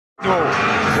sure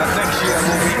that next year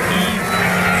will be even.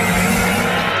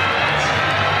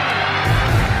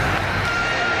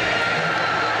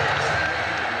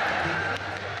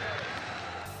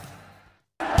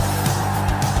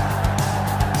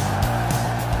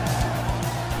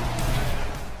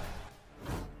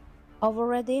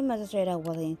 Already, Manchester United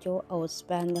willing to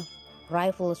outspend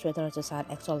rival suitors to sign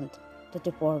excellent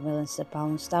 £24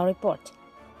 million star report.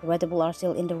 The Red Bull are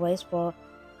still in the race for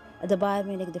the Bayern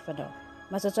Munich defender.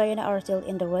 Manchester United are still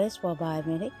in the race for Bayern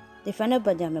Munich defender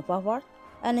Benjamin Pavard,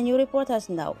 and a new report has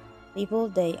now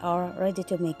revealed they are ready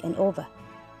to make an offer.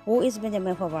 Who is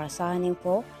Benjamin Pavard signing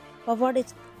for? Pavard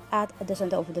is at the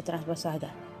center of the transfer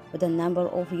saga, with a number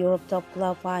of Europe top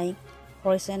clubs vying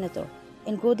for his senator,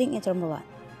 including Inter Milan,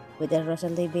 with it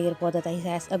recently being reported that he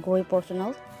has agreed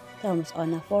personal terms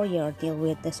on a 4-year deal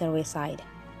with the Serie side.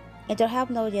 Inter have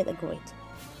not yet agreed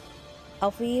a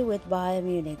fee with Bayern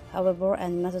Munich, however,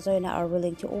 and Manchester United are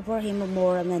willing to offer him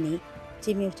more money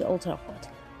to move to Old Trafford,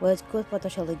 which could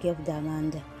potentially give them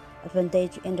an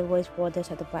advantage in the race for the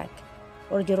centre-back.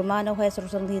 Germano has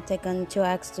recently taken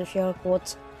 2x to share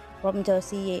quotes from the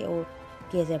CEO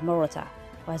Jose Morata,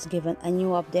 who has given a new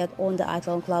update on the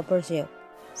Italian club Brazil,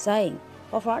 saying,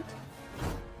 Pavard,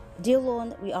 deal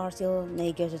on, we are still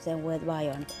negotiating with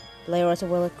Bayern. Players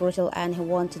will crucial and he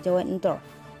wants to join Inter.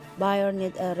 Bayern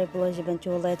need a replacement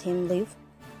to let him leave.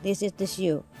 This is the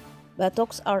issue, but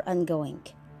talks are ongoing.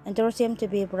 Inter seem to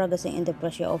be progressing in the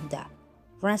pursuit of the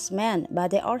Frenchman,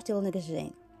 but they are still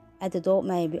negotiating, and the door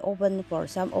may be open for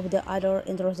some of the other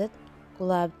interested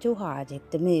clubs to hijack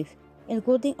the move,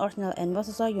 including Arsenal and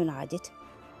Manchester United.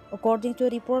 According to a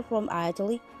report from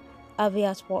Italy,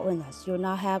 Avia Sport Winners,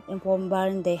 United have informed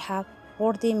Bayern they have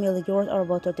 €40 million or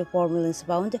about £24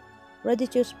 million ready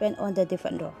to spend on the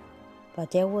defender,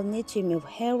 but they will need to move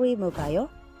Harry Maguire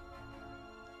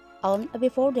on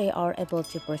before they are able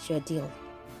to pursue a deal.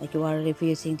 Maguire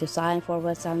refusing to sign for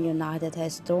West Ham United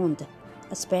has thrown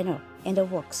a spanner in the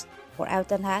works for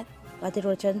Everton had, but the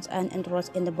returns and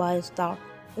interest in the Bayern star,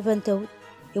 even though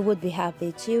he would be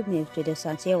happy to move to the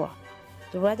San Siro.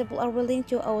 The Red Bull are willing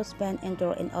to outspend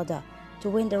Inter in order to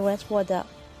win the race for the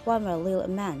former Lille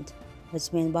man,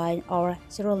 which means Bayern are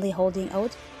seriously holding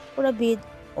out for a bid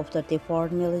of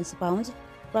 £34 million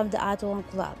from the Italian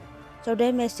club, so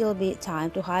there may still be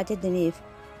time to hide the move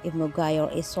if Maguire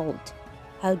is sold.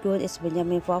 How good is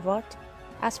Benjamin Pavard?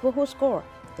 As for who scored,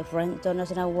 the French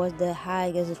international was the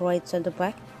highest-rated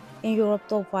centre-back in Europe's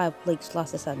top 5 leagues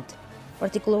last season,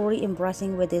 particularly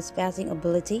impressing with his passing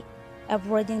ability,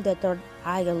 averaging the third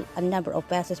highest number of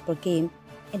passes per game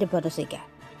in the Bundesliga.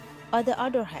 On the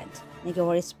other hand,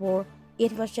 Maguire's poor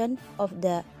inversion of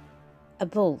the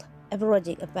build,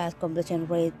 averaging a pass completion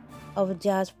rate of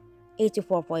just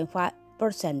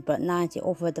 84.5% but 90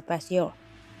 over the past year,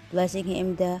 placing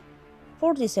him the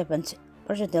 47th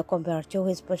percentile compared to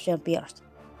his position peers.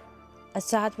 A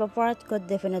such Pavard could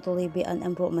definitely be an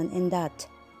improvement in that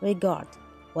regard,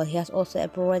 while he has also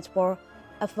averaged for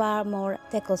a far more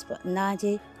tackles per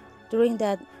 90 during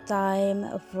that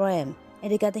time frame,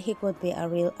 indicating he could be a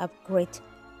real upgrade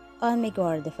on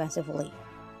Maguire defensively.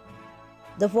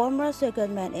 The former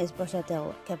second man is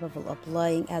versatile, capable of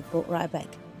playing at both right back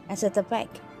and centre back,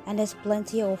 and has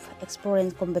plenty of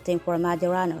experience competing for mighty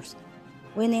runners,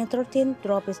 winning 13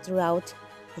 trophies throughout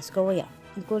his career,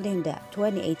 including the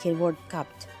 2018 World Cup.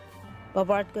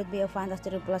 Pavard could be a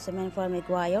fantastic replacement for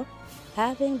Maguire,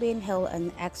 having been hailed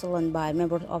an excellent by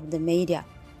members of the media,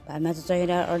 but Manchester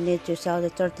United need to sell the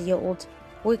 30-year-old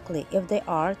quickly if they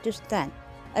are to stand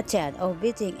a chance of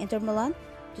beating Inter Milan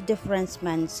to the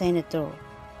Frenchman senator.